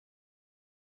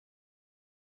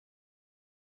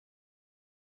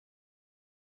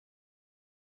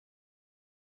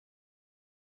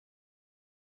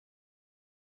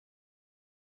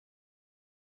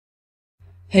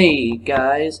Hey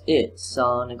guys, it's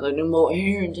Lightningbolt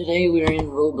here, and today we're in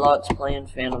Roblox playing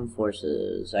Phantom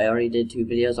Forces. I already did 2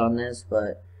 videos on this,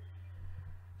 but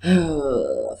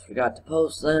I forgot to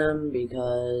post them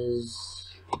because,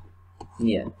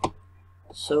 yeah.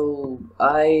 So,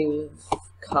 I've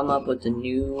come up with I've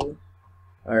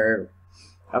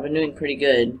been doing pretty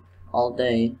good all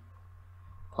day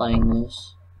playing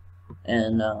this,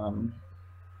 and I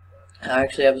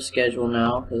actually have a schedule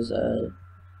now, because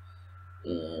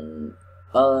in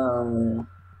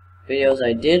videos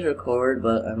I did record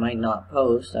but I might not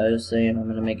post, I was saying I'm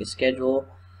gonna make a schedule,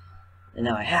 and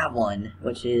now I have one,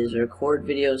 which is record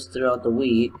videos throughout the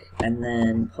week and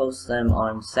then post them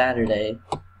on Saturday.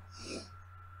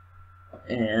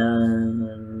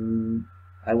 And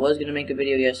I was gonna make a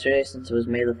video yesterday since it was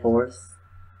May the 4th,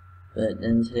 but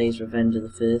then today's Revenge of the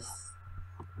 5th.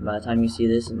 By the time you see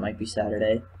this, it might be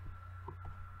Saturday.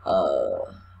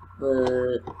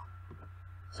 But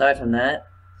aside from that,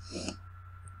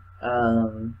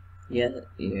 yeah,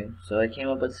 so I came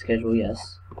up with a schedule,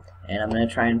 yes, and I'm gonna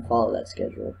try and follow that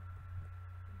schedule.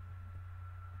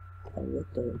 Oh,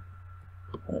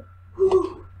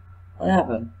 what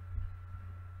happened?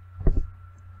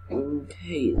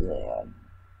 Okay then.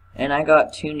 And I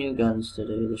got 2 new guns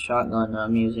today. The shotgun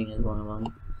I'm using is one of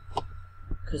them,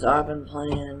 because I've been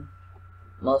playing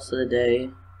most of the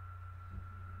day,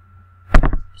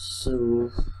 so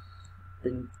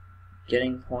been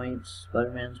getting points.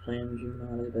 Spider-Man's playing June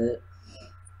out a bit.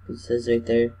 It says right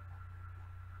there.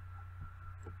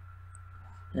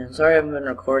 And sorry I haven't been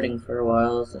recording for a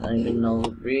while. I've been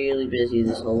really busy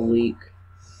this whole week.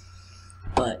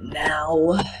 But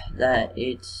now that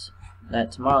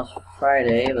tomorrow's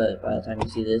Friday, but by the time you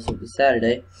see this it'll be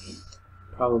Saturday,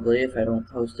 probably, if I don't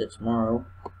post it tomorrow.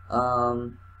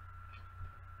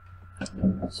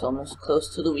 It's almost close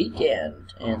to the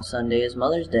weekend, and Sunday is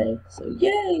Mother's Day, so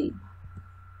yay!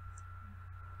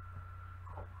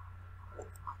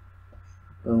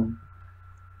 Boom.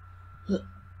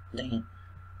 Dang it.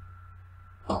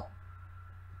 Oh,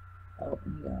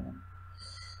 you got him.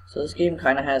 So this game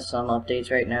kind of has some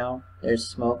updates right now. There's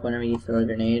smoke whenever you throw a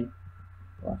grenade.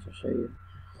 Watch, I'll show you.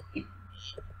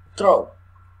 Throw!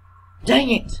 Dang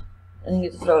it! I didn't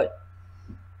get to throw it.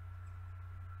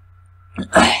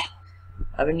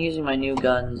 I've been using my new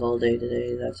guns all day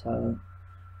today, that's how...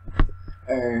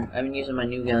 I've been using my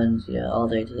new guns, yeah, all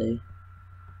day today.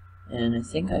 And I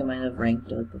think I might have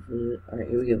ranked up before... Alright,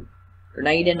 here we go.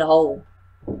 Grenade in the hole!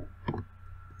 And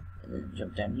then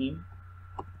jump down here.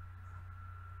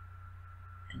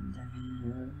 And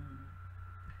then...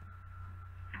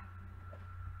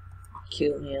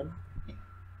 kill him.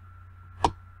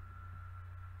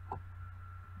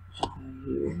 Jump out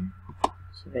here.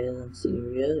 Surveillance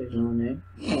area, there's no one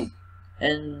there.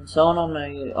 And someone on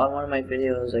one of my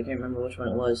videos, I can't remember which one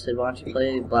it was, said, why don't you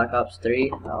play Black Ops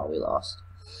 3? Oh, we lost.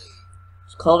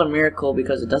 It's called a miracle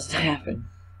because it doesn't happen.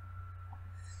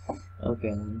 Okay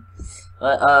then.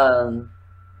 But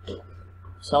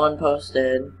someone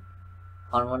posted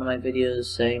on one of my videos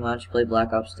saying, why don't you play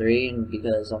Black Ops 3? And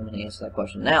because I'm gonna answer that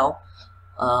question now,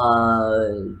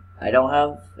 I don't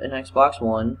have an Xbox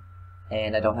One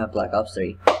and I don't have Black Ops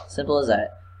 3. Simple as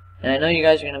that. And I know you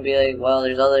guys are gonna be like, well,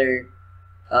 there's other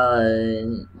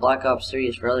Black Ops 3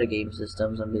 is for other game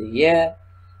systems. I'm like, yeah,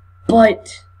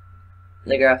 but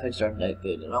the graphics aren't that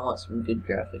good, and I want some good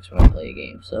graphics when I play a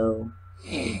game. So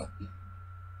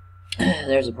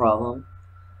there's a problem.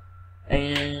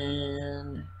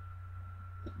 And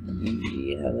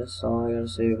yeah, that's all I gotta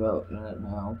say about that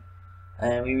now.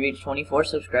 And we reached 24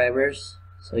 subscribers,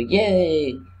 so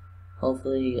yay!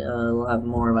 Hopefully, we'll have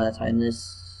more by the time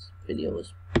this video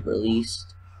is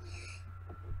released,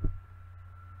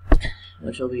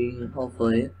 which will be,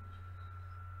 hopefully.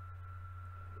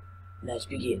 Match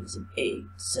begins in 8,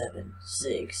 7,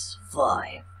 6,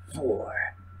 5,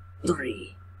 4,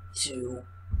 3, 2,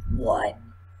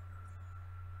 1.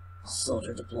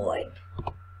 Soldier deployed.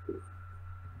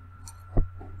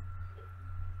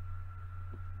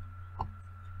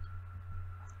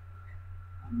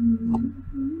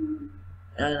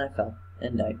 And I fell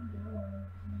and died.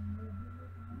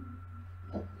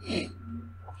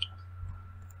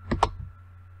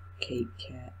 Cake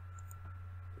Cat.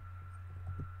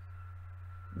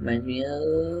 Reminds me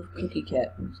of Cookie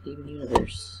Cat from Steven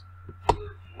Universe.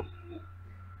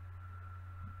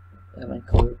 Got my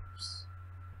corpse.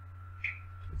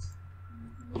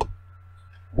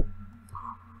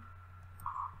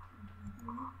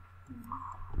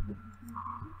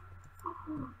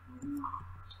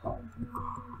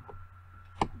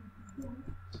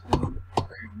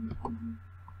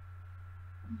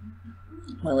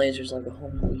 My laser's like a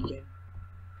whole new weekend.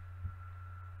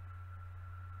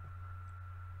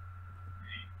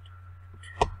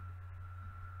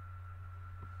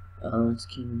 Oh, it's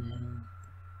King now.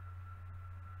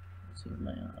 Let's see what am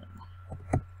I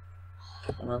on.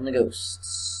 I'm on the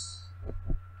ghosts.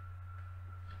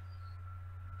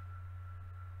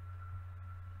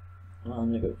 I'm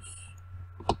on the ghosts.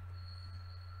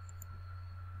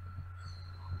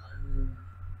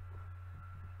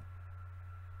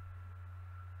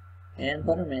 And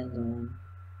Butterman's on.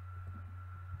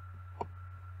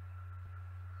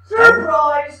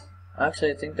 Surprise!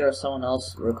 Actually, I think there was someone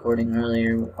else recording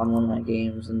earlier on one of my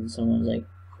games, and someone was like,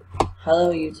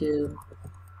 "Hello, YouTube."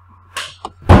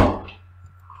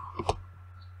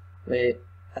 Wait,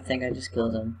 I think I just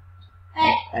killed him.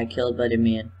 Hey! I killed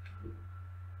Butterman.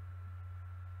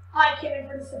 I came in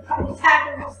for the surprise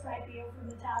attacker who sniped you from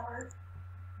the tower.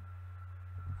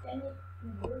 Then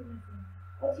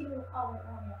what's even oh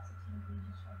yeah, 16 you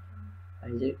just shot him. I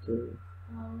did kill you.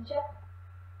 Check.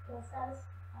 Kill status.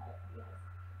 Yes.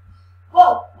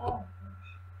 Whoa! Oh.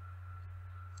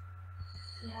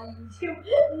 Yeah, you too.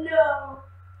 No!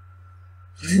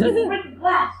 Pretty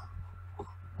blast!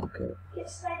 Okay. Get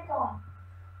sniped on.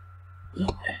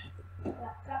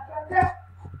 Grab.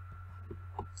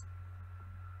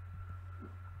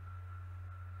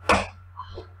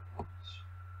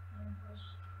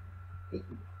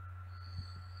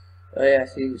 Oh yeah,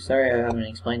 see, sorry I haven't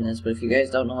explained this, but if you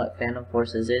guys don't know what Phantom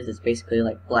Forces is, it's basically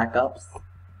like Black Ops,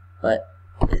 but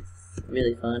it's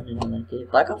really fun and I like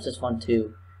it. Black Ops is fun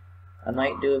too. I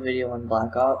might do a video on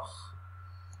Black Ops.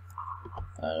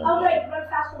 I don't know. Wait, run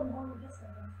faster than one of this.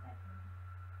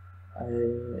 I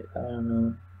don't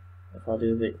know if I'll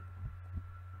do a video.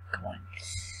 Come on.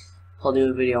 I'll do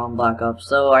a video on Black Ops.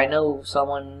 So I know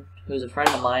someone who's a friend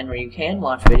of mine where you can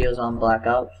watch videos on Black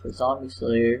Ops with Zombie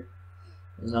Slayer.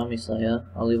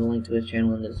 I'll leave a link to his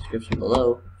channel in the description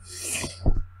below.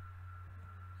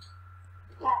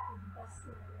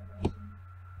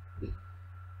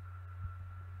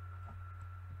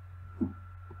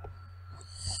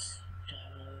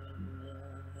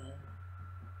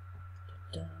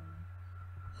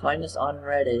 Find us on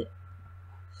Reddit.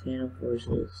 Phantom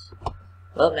Forces.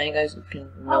 Well, now you guys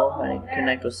can know how to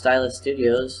connect with Stylus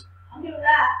Studios. I'm doing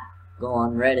that. Go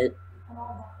on Reddit. I'm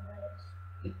all about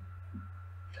the Reddit.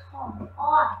 Come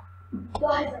on.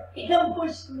 Guys are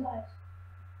ambushing us.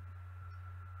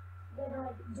 They're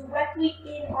like directly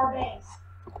in our base.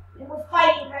 And we're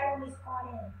fighting right when we spawn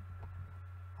in.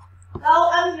 Oh,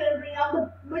 I was gonna bring out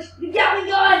the Gatling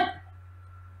gun!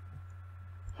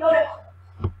 Killed it.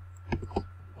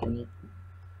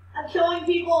 I'm killing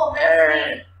people.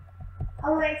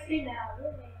 I'm rank 3 now.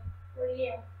 Where are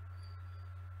you?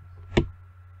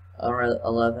 I'm at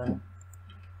 11.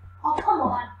 Oh, come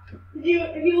on. If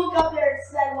you look up there, it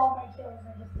says all my kills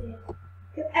I just did.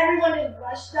 Because everyone just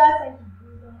rushed us, I just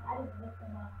blew them. I just lit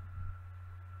them up.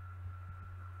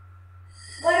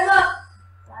 Light him up!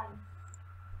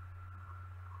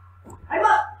 Light him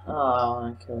up! Oh,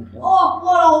 I killed him. Oh,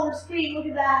 blood all over screen. Look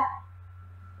at that.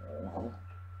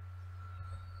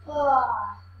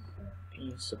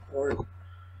 Need support.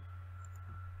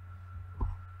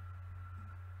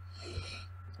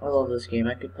 I love this game.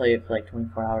 I could play it for like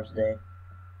 24 hours a day.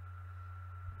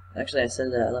 Actually, I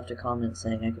said that. I left a comment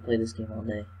saying I could play this game all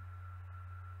day.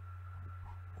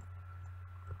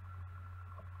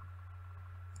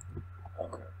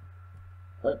 Okay.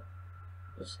 What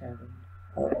just happened?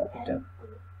 Oh, okay.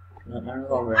 Not my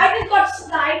revolver. I just got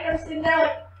sniped. I'm sitting there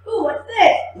like, ooh, what's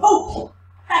this? Oh!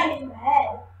 Right in the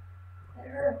head. That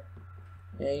hurt.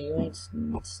 Yeah, you ain't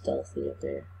stealthy up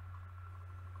there.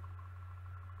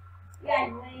 Yeah,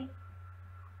 you ain't.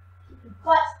 Keep your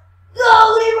butt.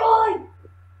 Go, Leroy!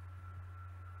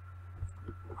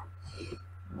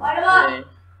 Light him up! Okay.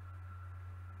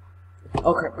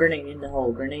 Oh crap, grenade in the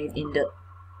hole. Grenade in the...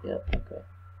 Yep, okay.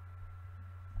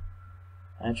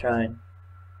 I tried.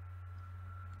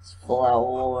 It's full out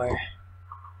war.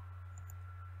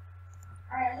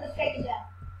 Alright, I'm gonna fake a death.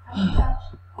 I'm gonna touch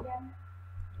again.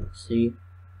 See?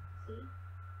 See?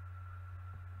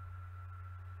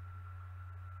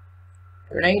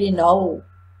 Grenade in the hole.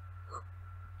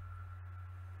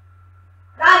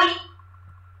 Got it!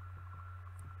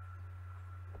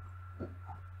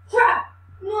 Trap!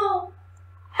 No!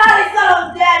 How did I thought I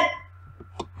was dead?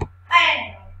 I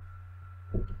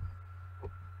am.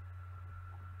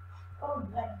 Oh,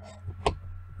 better.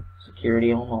 Security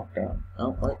on lockdown.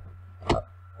 Oh, what?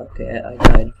 Okay, I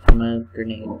died from a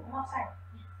grenade. Oh, I'm outside.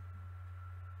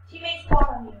 Teammates spawn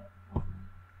on you.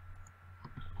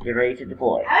 Get ready to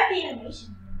deploy. How are the animations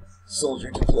in this?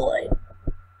 Soldier deployed.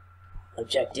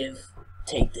 Objective,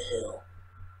 take the hill.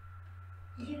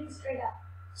 You're shooting straight up.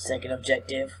 Second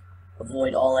objective,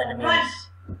 avoid all enemies. Run.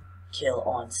 Kill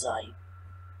on sight.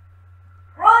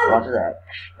 Run! Roger that.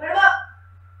 Put him up!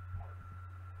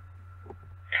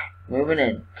 Moving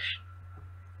in.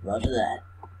 Roger that.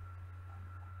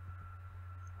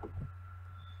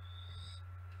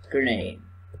 Grenade.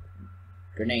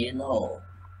 Grenade in the hole.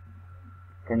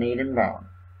 Grenade inbound.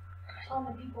 Tell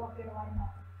the people up here to light him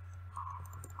up.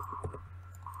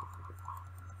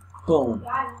 Boom.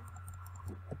 Got him.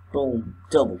 Boom.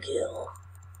 Double kill.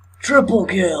 Triple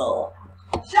kill.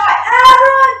 Shot!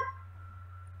 Aaron!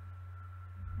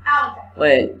 Out.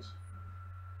 Wait.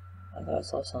 I thought I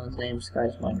saw someone's name,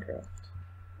 Sky's Minecraft.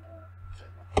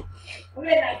 We're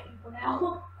gonna knife people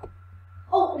now.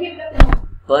 Oh, okay, we got the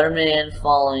Butterman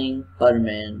falling.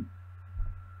 Butterman.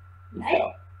 You Hey?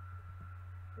 fell.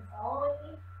 You're following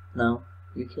me? No.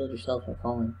 You killed yourself by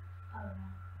falling. Oh, no.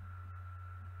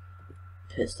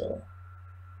 Pistol.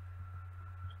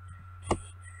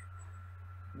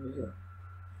 Here we go.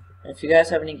 If you guys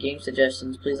have any game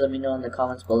suggestions, please let me know in the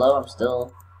comments below. I'm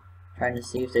still trying to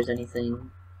see if there's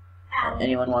anything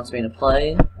anyone wants me to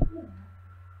play.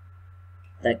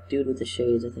 That dude with the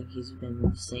shades, I think he's been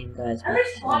the same guy as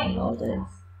me all day.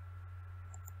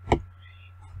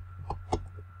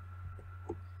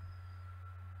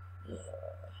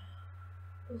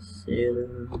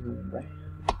 Sailing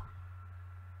around.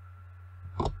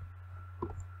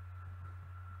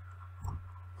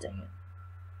 Dang it.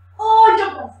 Oh, I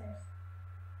jumped downstairs.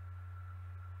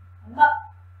 I'm up.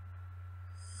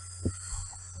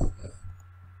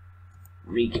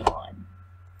 Recon.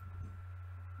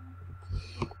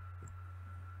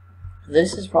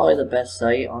 This is probably the best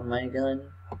sight on my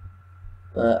gun,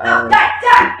 but I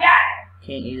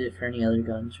can't use it for any other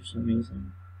guns for some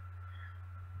reason.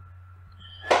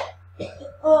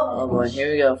 Oh boy,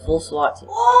 here we go, full SWAT team.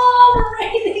 Oh, we're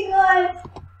raising guns!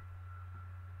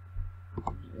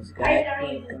 This I've guy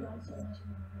never used this gun so much.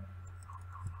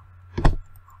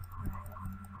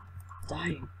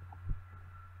 dying.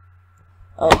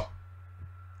 Oh,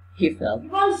 he fell. You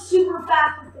run super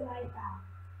fast with the knife out.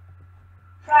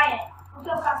 Try it. Look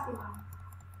how fast you run.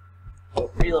 Oh,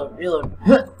 reload, reload.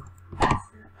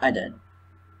 Faster. I died.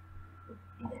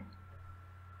 You did.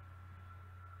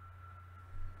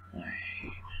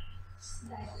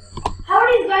 How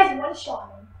are these guys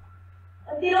one-shotting?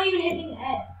 Like, they don't even hit me in the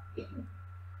head.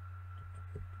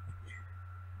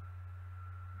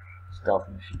 Stealth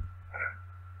mission.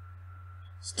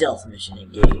 Stealth mission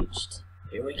engaged.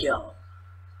 Here we go.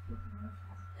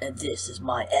 And this is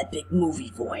my epic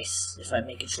movie voice. If I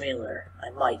make a trailer,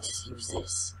 I might just use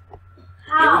this.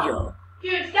 How? Here we go.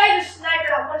 Dude, this guy's a sniper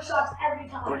that one-shots every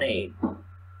time. Grenade. Is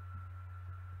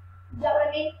that what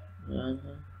I mean?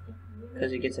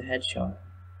 Because he gets a headshot.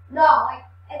 No, like,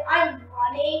 if I'm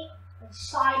running, like,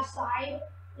 side,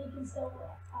 they can still,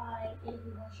 give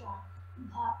me one shot.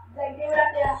 Like, they would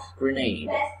have to Grenade.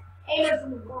 best aimers in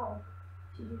the world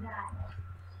to do that.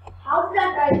 How did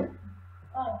that guy,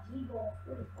 Deagle,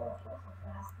 44 kills so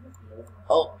fast?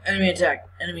 Oh, enemy attack.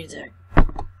 Enemy attack.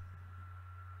 I'm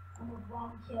a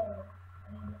wrong killer.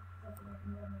 I mean, that's what I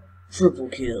can remember. Triple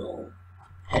kill.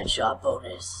 Headshot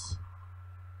bonus.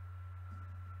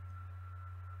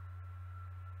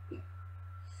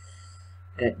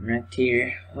 Getting wrecked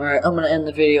here. Alright, I'm going to end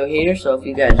the video here, so if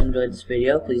you guys enjoyed this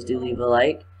video, please do leave a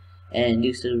like, and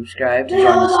do subscribe to join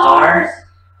the stars.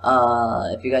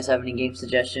 If you guys have any game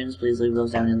suggestions, please leave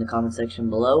those down in the comment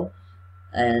section below.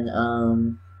 And,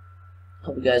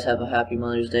 hope you guys have a happy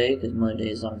Mother's Day, because Mother's Day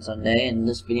is on Sunday, and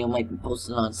this video might be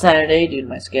posted on Saturday due to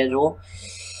my schedule.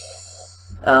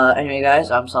 Anyway guys,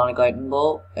 I'm Sonic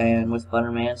Lightningbolt, and with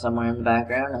Butterman somewhere in the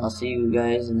background, I'll see you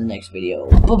guys in the next video.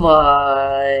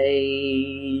 Bye-bye!